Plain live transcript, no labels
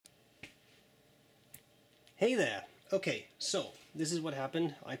Hey there! Okay, so this is what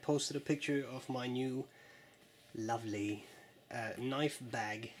happened. I posted a picture of my new lovely knife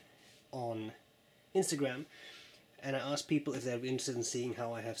bag on Instagram, and I asked people if they'd be interested in seeing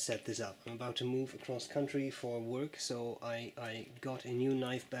how I have set this up. I'm about to move across country for work, so I got a new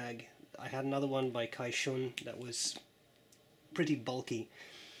knife bag. I had another one by Kaishun that was pretty bulky.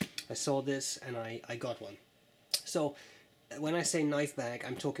 I saw this and I got one. So when I say knife bag,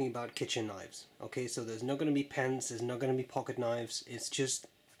 I'm talking about kitchen knives. Okay, so there's not going to be pens, there's not going to be pocket knives, it's just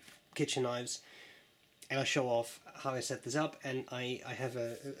kitchen knives. And I'll show off how I set this up, and I have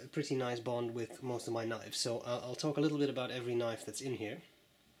a pretty nice bond with most of my knives. So I'll talk a little bit about every knife that's in here.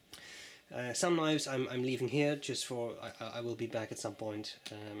 Some knives I'm leaving here just for, I will be back at some point,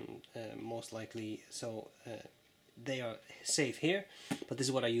 most likely, so they are safe here, but this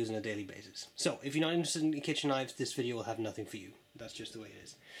is what I use on a daily basis. So if you're not interested in kitchen knives, this video will have nothing for you. That's just the way it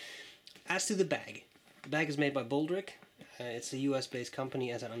is. As to the bag is made by Boldric. It's a US based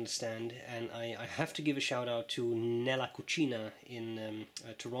company, as I understand, and I have to give a shout out to Nella Cucina in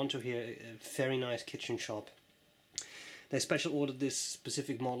Toronto here, a very nice kitchen shop. They special ordered this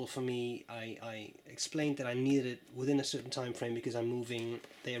specific model for me. I explained that I needed it within a certain time frame because I'm moving.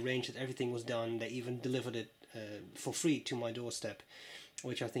 They arranged that everything was done. They even delivered it for free to my doorstep,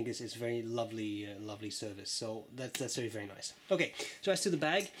 which I think is very lovely, lovely service. So that's very nice. Okay, so as to the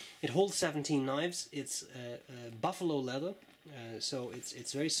bag, it holds 17 knives. It's buffalo leather, so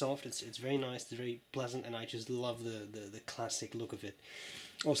it's very soft. It's very nice. It's very pleasant, and I just love the classic look of it.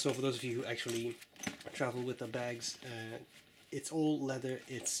 Also, for those of you who actually travel with the bags, it's all leather.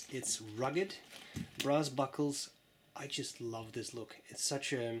 It's rugged, brass buckles. I just love this look. It's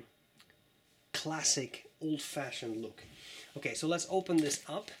such a classic, old-fashioned look. Okay, so let's open this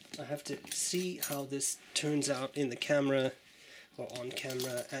up. I have to see how this turns out in the camera, or on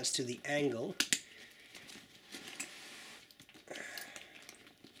camera, as to the angle.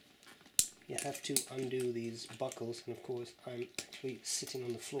 You have to undo these buckles, and of course I'm actually sitting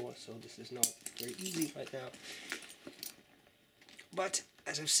on the floor, so this is not very easy right now. But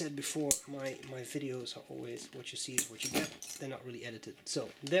as I've said before, my videos are always what you see is what you get. They're not really edited. So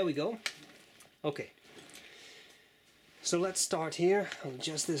there we go. Okay. So let's start here. I'll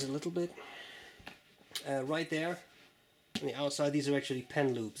adjust this a little bit. Right there on the outside, these are actually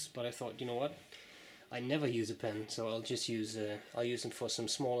pen loops, but I thought, you know what? I never use a pen, so I'll just use I'll use them for some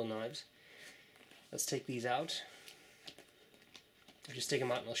smaller knives. Let's take these out. I'll just take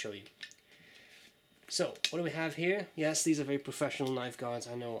them out and I'll show you. So, what do we have here? Yes, these are very professional knife guards.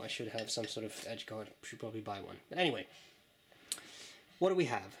 I know I should have some sort of edge guard. Should probably buy one. But anyway, what do we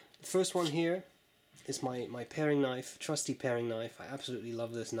have? The first one here is my paring knife, trusty paring knife. I absolutely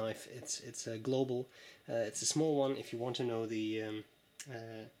love this knife. It's a global. It's a small one. If you want to know the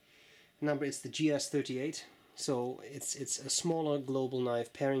number, it's the GS38. So it's a smaller global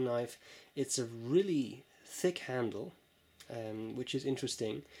knife, paring knife. It's a really thick handle, which is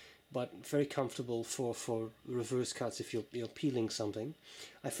interesting, but very comfortable for reverse cuts if you're peeling something.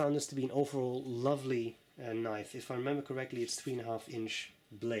 I found this to be an overall lovely knife. If I remember correctly, it's 3.5-inch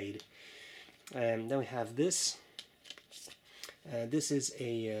blade. Then we have this. This is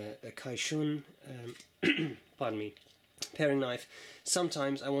a Kaishun, pardon me, paring knife.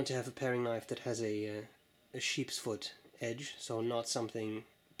 Sometimes I want to have a paring knife that has a sheep's foot edge, so not something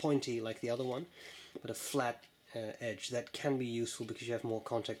pointy like the other one, but a flat edge. That can be useful because you have more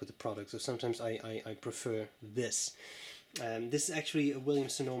contact with the product. So sometimes I prefer this. This is actually a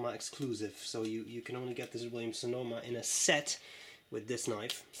Williams-Sonoma exclusive, so you can only get this at Williams-Sonoma in a set with this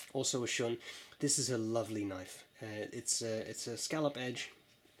knife, also a Shun. This is a lovely knife. It's a scallop edge,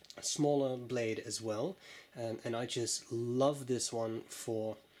 a smaller blade as well, and I just love this one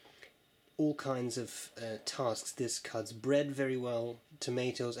for all kinds of tasks. This cuts bread very well,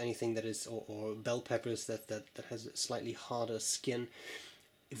 tomatoes, anything that is, or bell peppers that has a slightly harder skin.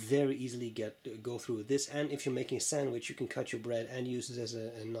 Very easily go through with this, and if you're making a sandwich, you can cut your bread and use it as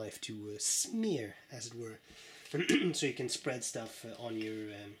a knife to smear, as it were. So you can spread stuff on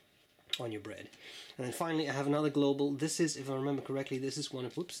your bread. And then finally, I have another global. This is, if I remember correctly, this is one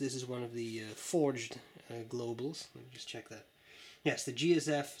of the forged globals. Let me just check that. Yes, the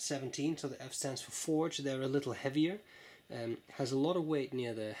GSF 17. So the F stands for forged. They're a little heavier. Has a lot of weight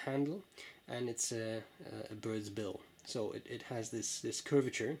near the handle, and it's a bird's bill. So it has this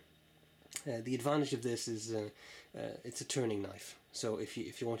curvature. The advantage of this is it's a turning knife. So if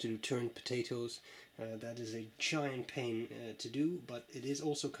you want to do turned potatoes, that is a giant pain to do, but it is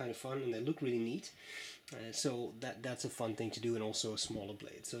also kind of fun, and they look really neat. So that's a fun thing to do, and also a smaller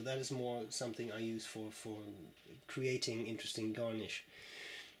blade. So that is more something I use for creating interesting garnish.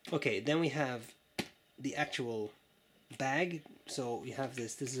 Okay, then we have the actual bag. So you have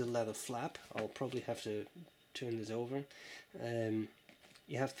this is a leather flap. I'll probably have to turn this over.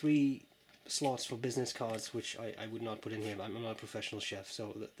 You have 3 slots for business cards, which I would not put in here. I'm not a professional chef,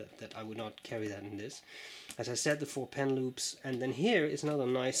 so that I would not carry that in this. As I said, the 4 pen loops, and then here is another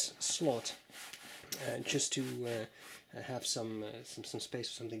nice slot, just to have some space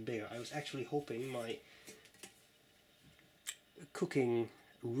for something bigger. I was actually hoping my cooking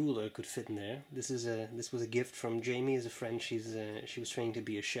ruler could fit in there. This was a gift from Jamie, as a friend. She was training to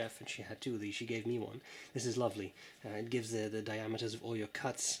be a chef, and she had 2 of these. She gave me one. This is lovely. It gives the diameters of all your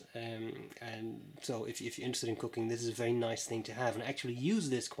cuts, and so if you're interested in cooking, this is a very nice thing to have. And I actually use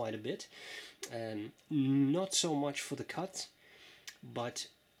this quite a bit. Not so much for the cuts, but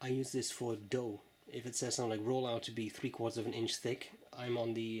I use this for dough. If it says something like roll out to be 3/4 of an inch thick, I'm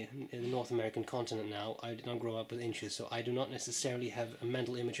on the North American continent now. I did not grow up with inches, so I do not necessarily have a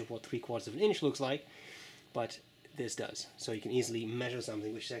mental image of what 3/4 of an inch looks like, but this does. So you can easily measure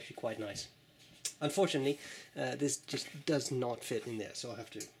something, which is actually quite nice. Unfortunately, this just does not fit in there, so I'll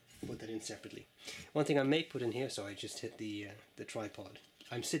have to put that in separately. One thing I may put in here, so I just hit the tripod.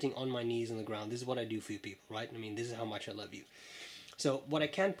 I'm sitting on my knees on the ground. This is what I do for you people, right? I mean, this is how much I love you. So what I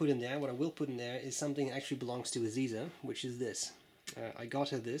can put in there, what I will put in there, is something that actually belongs to Aziza, which is this. I got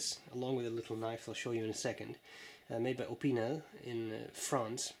her this, along with a little knife I'll show you in a second, made by Opinel in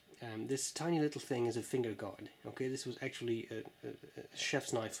France. This tiny little thing is a finger guard. Okay, this was actually a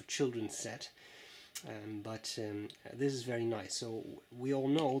chef's knife for children's set, but this is very nice. So we all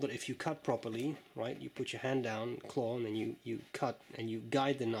know that if you cut properly, right, you put your hand down, claw, and then you cut, and you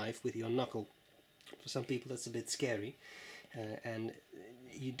guide the knife with your knuckle. For some people that's a bit scary. And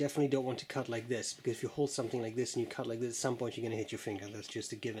you definitely don't want to cut like this, because if you hold something like this and you cut like this, at some point you're going to hit your finger. That's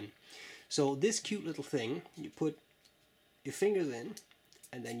just a given. So this cute little thing, you put your fingers in,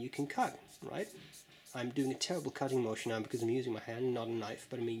 and then you can cut, right? I'm doing a terrible cutting motion now because I'm using my hand, not a knife,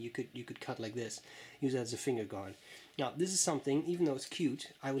 but I mean, you could cut like this, use that as a finger guard. Now, this is something, even though it's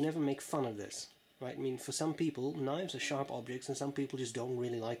cute, I would never make fun of this, right? I mean, for some people, knives are sharp objects, and some people just don't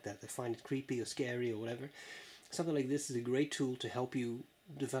really like that. They find it creepy or scary or whatever. Something like this is a great tool to help you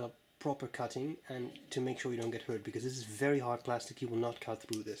develop proper cutting and to make sure you don't get hurt, because this is very hard plastic. You will not cut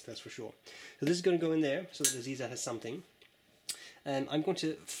through this, that's for sure. So this is going to go in there so that Aziza has something. And I'm going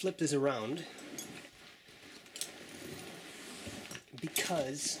to flip this around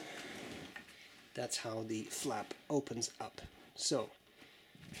because that's how the flap opens up. So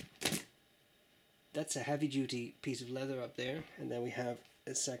that's a heavy-duty piece of leather up there, and then we have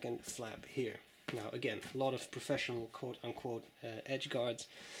a second flap here. Now again, a lot of professional quote-unquote edge guards.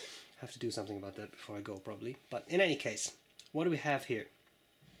 I have to do something about that before I go probably. But in any case, what do we have here?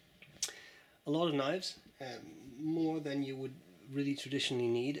 A lot of knives, more than you would really traditionally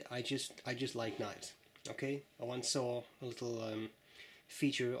need. I just like knives. Okay, I once saw a little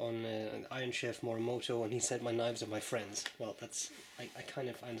feature on Iron Chef Morimoto, and he said my knives are my friends. Well, that's I kind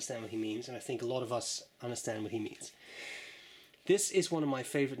of understand what he means, and I think a lot of us understand what he means. This is one of my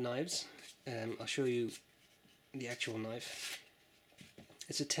favorite knives. I'll show you the actual knife.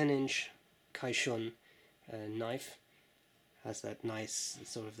 It's a 10-inch Kaishun knife. Has that nice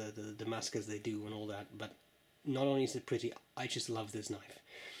sort of the Damascus they do and all that, but not only is it pretty, I just love this knife.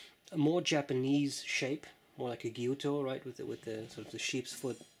 A more Japanese shape, more like a gyuto, right, with the sort of the sheep's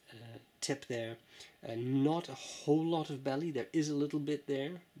foot tip there. Not a whole lot of belly. There is a little bit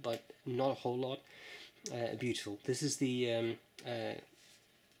there, but not a whole lot. Beautiful. This is the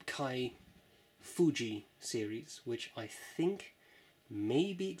Kai Fuji series, which I think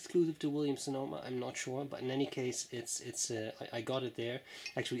may be exclusive to Williams-Sonoma. I'm not sure, but in any case, I got it there.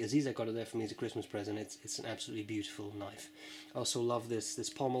 Actually, Aziza got it there for me as a Christmas present. It's an absolutely beautiful knife. I also love this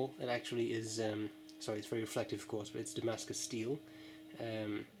pommel. It actually is sorry, it's very reflective, of course, but it's Damascus steel,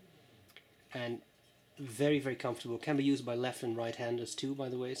 and very, very comfortable. Can be used by left and right handers too, by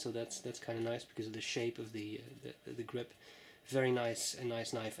the way. So that's kind of nice because of the shape of the grip. Very nice, a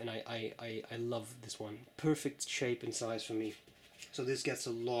nice knife, and I love this one. Perfect shape and size for me. So this gets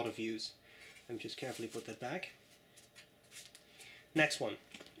a lot of use. Let me just carefully put that back. Next one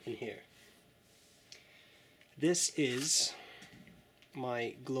in here. This is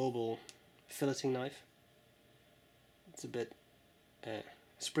my global filleting knife. It's a bit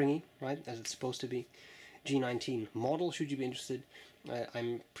springy, right, as it's supposed to be. G19 model, should you be interested.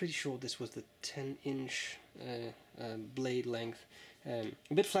 I'm pretty sure this was the 10-inch blade length. A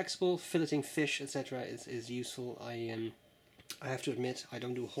bit flexible, filleting fish, etc. is useful. I have to admit, I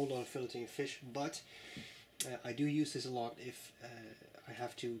don't do a whole lot of filleting fish, but I do use this a lot if I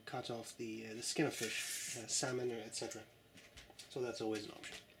have to cut off the skin of fish, salmon, etc. So that's always an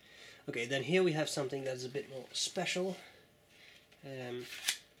option. Okay, then here we have something that's a bit more special.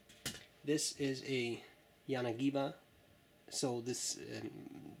 This is a Yanagiba. So this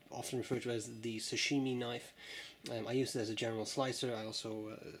often referred to as the sashimi knife. I use it as a general slicer. I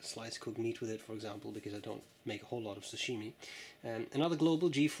also slice cooked meat with it, for example, because I don't make a whole lot of sashimi. Another global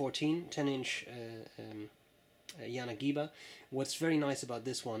G14 10-inch Yanagiba. What's very nice about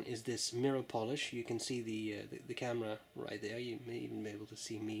this one is this mirror polish. You can see the camera right there. You may even be able to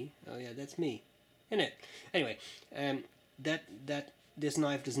see me. Oh yeah, that's me, isn't it? Anyway, this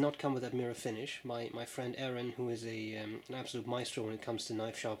knife does not come with that mirror finish. My friend Aaron, who is an absolute maestro when it comes to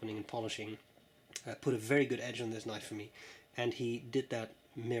knife sharpening and polishing, put a very good edge on this knife for me, and he did that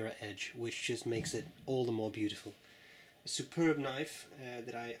mirror edge, which just makes it all the more beautiful. A superb knife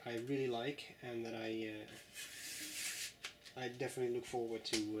that I really like, and that I definitely look forward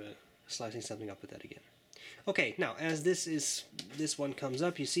to slicing something up with that again. Okay, now as this one comes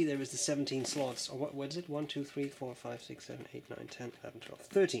up, you see there is the 17 slots, or what is it? 1, 2, 3, 4, 5, 6, 7, 8, 9, 10, 11, 12,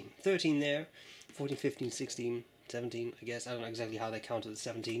 13. 13 there, 14, 15, 16, 17, I guess. I don't know exactly how they counted the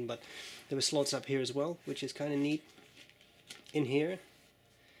 17, but there were slots up here as well, which is kind of neat. In here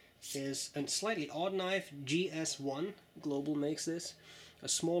is a slightly odd knife. GS1 Global makes this. A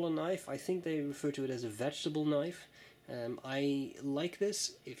smaller knife. I think they refer to it as a vegetable knife. I like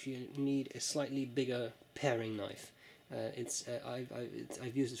this if you need a slightly bigger paring knife.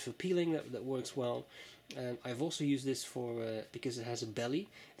 I've used it for peeling. That works well. I've also used this for because it has a belly.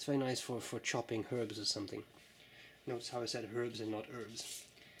 It's very nice for chopping herbs or something. Notice how I said herbs and not herbs.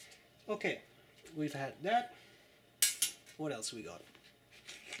 Okay, we've had that. What else we got?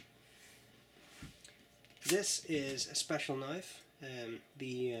 This is a special knife.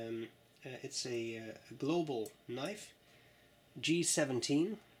 It's a global knife,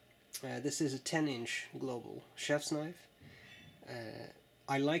 G17. This is a 10-inch global chef's knife.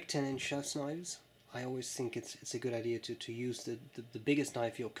 I like 10-inch chef's knives. I always think it's a good idea to use the biggest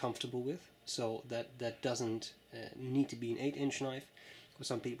knife you're comfortable with, so that doesn't need to be an 8-inch knife. For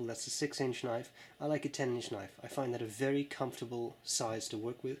some people that's a 6-inch knife. I like a 10-inch knife. I find that a very comfortable size to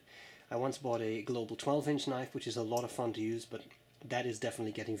work with. I once bought a global 12-inch knife, which is a lot of fun to use, but that is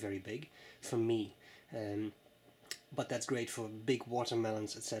definitely getting very big for me. But that's great for big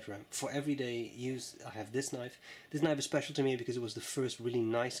watermelons, etc. For everyday use, I have this knife. This knife is special to me because it was the first really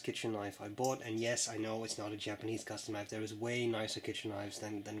nice kitchen knife I bought. And yes, I know it's not a Japanese custom knife. There is way nicer kitchen knives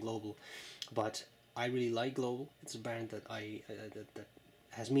than Global. But I really like Global. It's a brand that that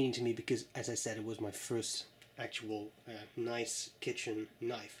has meaning to me because, as I said, it was my first actual nice kitchen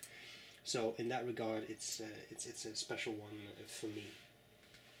knife. So in that regard, it's a special one for me.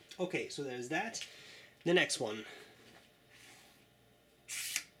 Okay, so there's that. The next one.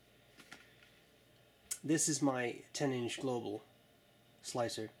 This is my 10-inch global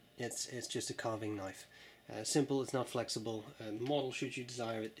slicer. It's just a carving knife. Simple, it's not flexible. The model, should you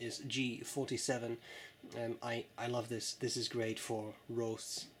desire it, is G47. I love this. This is great for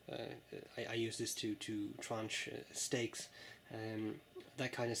roasts. I use this to tranche steaks.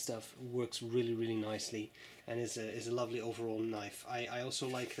 That kind of stuff works really nicely, and is a lovely overall knife. I also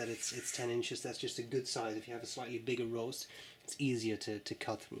like that it's 10 inches. That's just a good size. If you have a slightly bigger roast, it's easier to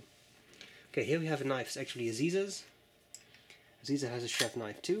cut through. Okay, here we have a knife. It's actually Aziza's. Aziza has a chef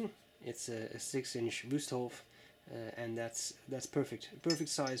knife too. It's a 6-inch Wusthof, and that's perfect. Perfect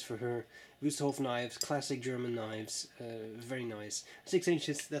size for her. Wusthof knives, classic German knives, very nice. 6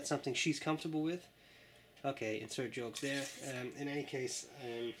 inches. That's something she's comfortable with. Okay, insert jokes there. In any case,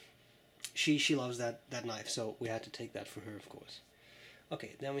 she loves that knife, so we had to take that for her, of course.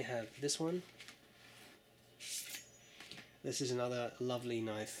 Okay, then we have this one. This is another lovely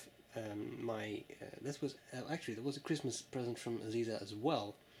knife. This was actually, there was a Christmas present from Aziza as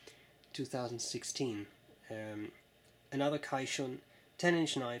well, 2016. Another Kai Shun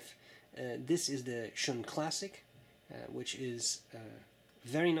 10-inch knife. This is the Shun Classic, which is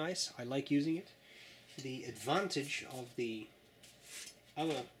very nice. I like using it. The advantage of the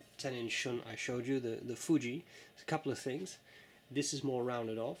other 10-inch Shun I showed you, the Fuji, is a couple of things. This is more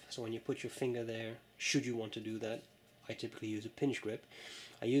rounded off, so when you put your finger there, should you want to do that, I typically use a pinch grip.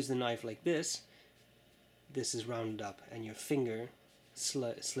 I use the knife like this. This is rounded up, and your finger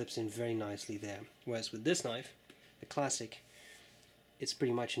slips in very nicely there. Whereas with this knife, the Classic, it's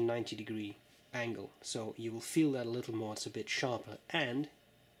pretty much a 90-degree angle, so you will feel that a little more. It's a bit sharper, and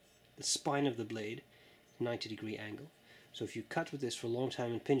the spine of the blade, 90-degree angle. So if you cut with this for a long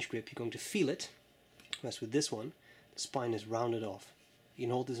time in pinch grip, you're going to feel it. Whereas with this one, the spine is rounded off. You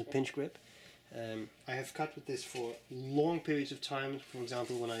can hold this in pinch grip. I have cut with this for long periods of time. For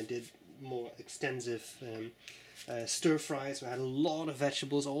example, when I did more extensive stir fries. I had a lot of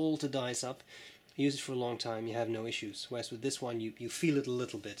vegetables all to dice up. Use it for a long time, you have no issues. Whereas with this one, you feel it a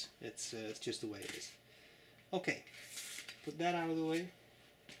little bit. It's just the way it is. Okay, put that out of the way.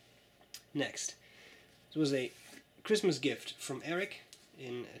 Next, this was a Christmas gift from Eric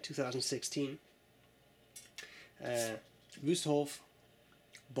in 2016. Wusthof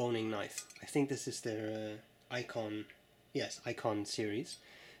boning knife. I think this is their Icon, yes, Icon series.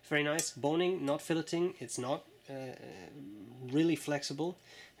 Very nice. Boning, not filleting. It's not really flexible,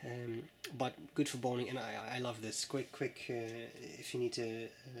 but good for boning. And I love this. Quick. If you need to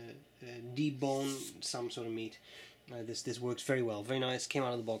debone some sort of meat, this works very well. Very nice. Came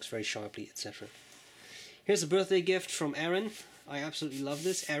out of the box very sharply, etc. Here's a birthday gift from Aaron. I absolutely love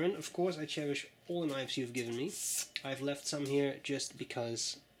this. Aaron, of course, I cherish all the knives you've given me. I've left some here just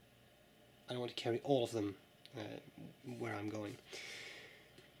because I don't want to carry all of them where I'm going.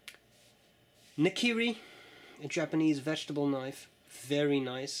 Nakiri, a Japanese vegetable knife. Very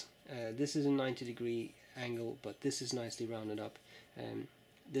nice. This is a 90-degree angle, but this is nicely rounded up.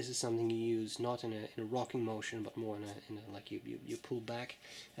 This is something you use not in a rocking motion, but more in a like you pull back.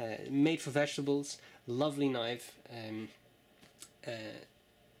 Made for vegetables. Lovely knife.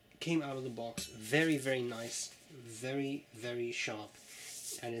 Came out of the box. Very, very nice. Very, very sharp.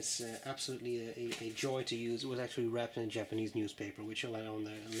 And it's absolutely a joy to use. It was actually wrapped in a Japanese newspaper, which I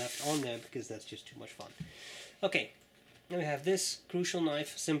left on there because that's just too much fun. Okay, now we have this crucial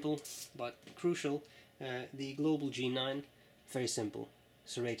knife, simple but crucial. The Global G9, very simple,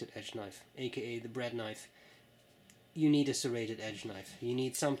 serrated edge knife, aka the bread knife. You need a serrated edge knife. You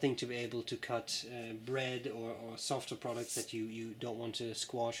need something to be able to cut bread or softer products that you don't want to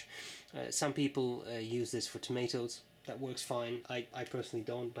squash. Some people use this for tomatoes. That works fine. I personally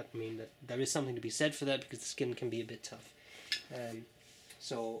don't, but I mean that there is something to be said for that because the skin can be a bit tough.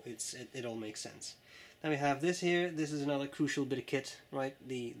 So it all makes sense. Then we have this here. This is another crucial bit of kit, right?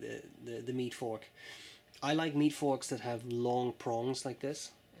 The meat fork. I like meat forks that have long prongs like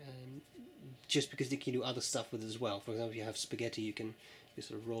this, just because you can do other stuff with it as well. For example, if you have spaghetti, you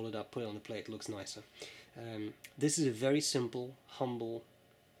sort of roll it up, put it on the plate. It looks nicer. This is a very simple, humble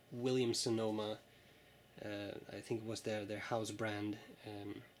Williams-Sonoma. I think it was their house brand.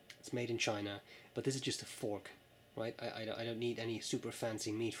 It's made in China, but this is just a fork, right? I don't need any super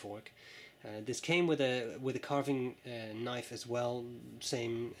fancy meat fork. This came with a carving knife as well,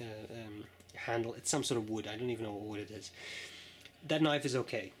 same handle. It's some sort of wood. I don't even know what wood it is. That knife is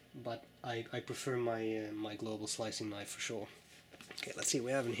okay, but I prefer my global slicing knife for sure. Okay, let's see what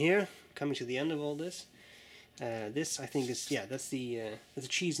we have in here. Coming to the end of all this. This I think is that's a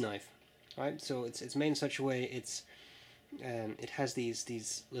cheese knife. Right, so it's made in such a way it has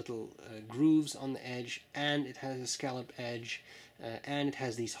these little grooves on the edge, and it has a scalloped edge, and it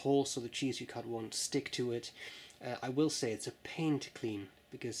has these holes so the cheese you cut won't stick to it. I will say it's a pain to clean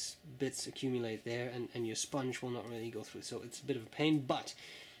because bits accumulate there, and your sponge will not really go through. So it's a bit of a pain. But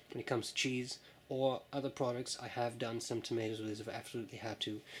when it comes to cheese or other products, I have done some tomatoes with this if I absolutely had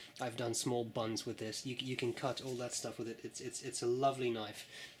to. I've done small buns with this. You can cut all that stuff with it. It's a lovely knife.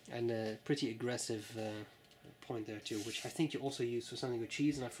 And a pretty aggressive point there too, which I think you also use for something with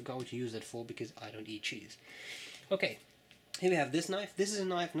cheese, and I forgot what you use that for because I don't eat cheese. Okay, here we have this knife. This is a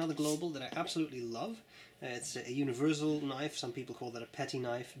knife, another global, that I absolutely love. It's a universal knife, some people call that a petty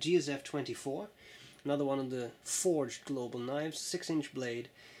knife. GSF 24, another one of the forged global knives, 6-inch blade.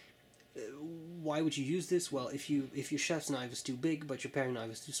 Why would you use this? Well, if your chef's knife is too big but your paring knife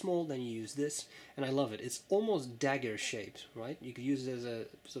is too small, then you use this, and I love it. It's almost dagger shaped, right? You could use it as a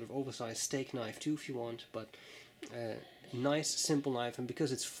sort of oversized steak knife too if you want, but nice simple knife, and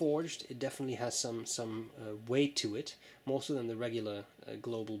because it's forged, it definitely has some weight to it, more so than the regular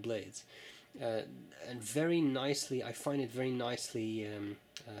global blades, and very nicely. I find it very nicely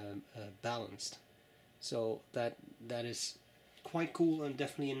balanced, so that is quite cool, and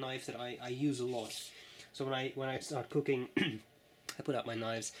definitely a knife that I use a lot. So when I start cooking, I put out my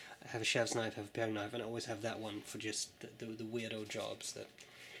knives. I have a chef's knife, I have a paring knife, and I always have that one for just the weirdo jobs that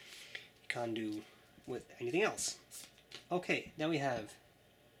you can't do with anything else. Okay, now we have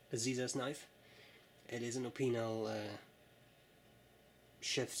a Ziza's knife. It is an Opinel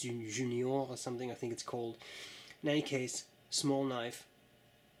Chef Junior or something, I think it's called. In any case, small knife,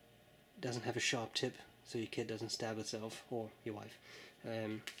 doesn't have a sharp tip, so your kid doesn't stab itself, or your wife.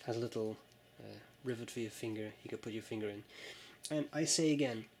 Has a little rivet for your finger, you can put your finger in. And I say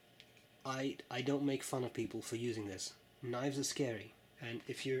again, I don't make fun of people for using this. Knives are scary, and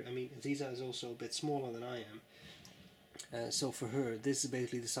if you're, Ziza is also a bit smaller than I am, so for her, this is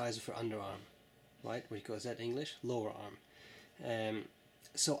basically the size of her underarm, right? What do you call, is that English? Lower arm.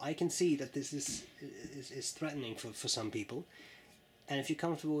 So I can see that this is threatening for some people. And if you're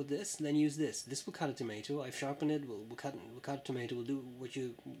comfortable with this, then use this. This will cut a tomato. I've sharpened it. We'll cut a tomato. We'll do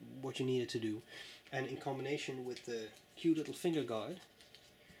what you need it to do. And in combination with the cute little finger guard,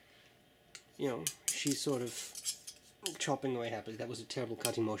 you know, she's sort of chopping away happily. That was a terrible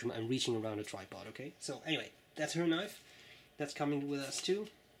cutting motion. I'm reaching around a tripod, okay? So anyway, that's her knife. That's coming with us too.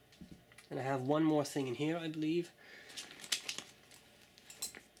 And I have one more thing in here, I believe.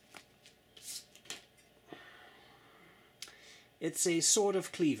 It's a sword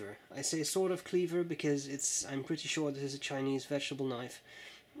of cleaver. I say sword of cleaver because I'm pretty sure this is a Chinese vegetable knife.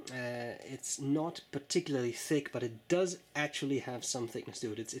 It's not particularly thick, but it does actually have some thickness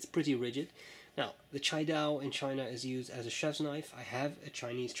to it. It's pretty rigid. Now, the chai dao in China is used as a chef's knife. I have a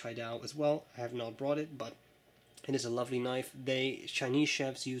Chinese chai dao as well. I have not brought it, but it is a lovely knife. Chinese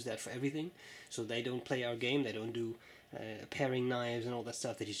chefs use that for everything, so they don't play our game. They don't do pairing knives and all that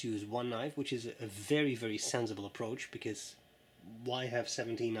stuff. They just use one knife, which is a very, very sensible approach, because why have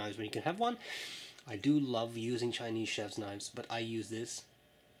 17 knives when you can have one? I do love using Chinese chef's knives, but I use this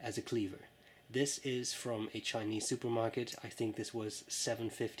as a cleaver. This is from a Chinese supermarket. I think this was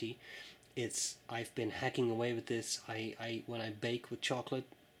 $7.50. I've been hacking away with this. When I bake with chocolate,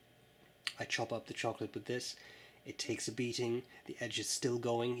 I chop up the chocolate with this. It takes a beating. The edge is still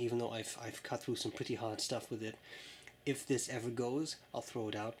going, even though I've cut through some pretty hard stuff with it. If this ever goes, I'll throw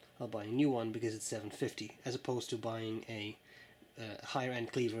it out. I'll buy a new one because it's $7.50, as opposed to buying a higher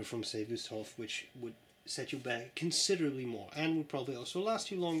end cleaver from, say, Wüsthof, which would set you back considerably more and would probably also last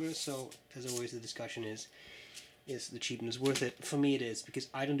you longer. So as always, the discussion is the cheapness worth it? For me it is, because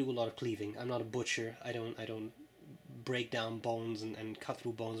I don't do a lot of cleaving. I'm not a butcher. I don't break down bones and cut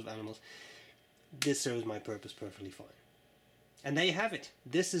through bones of animals. This serves my purpose perfectly fine. And there you have it.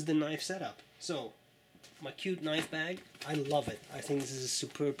 This is the knife setup. So my cute knife bag, I love it. I think this is a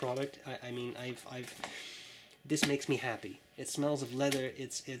superb product. I mean, this makes me happy. It smells of leather.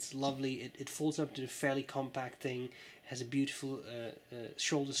 It's lovely. It folds up to a fairly compact thing. It has a beautiful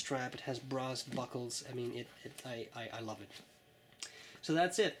shoulder strap. It has brass buckles. I mean, I love it. So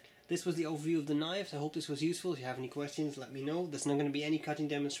that's it. This was the overview of the knives. I hope this was useful. If you have any questions, let me know. There's not going to be any cutting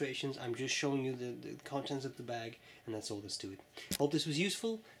demonstrations. I'm just showing you the contents of the bag, and that's all there's to it. Hope this was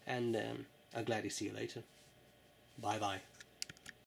useful, and I'll gladly see you later. Bye-bye.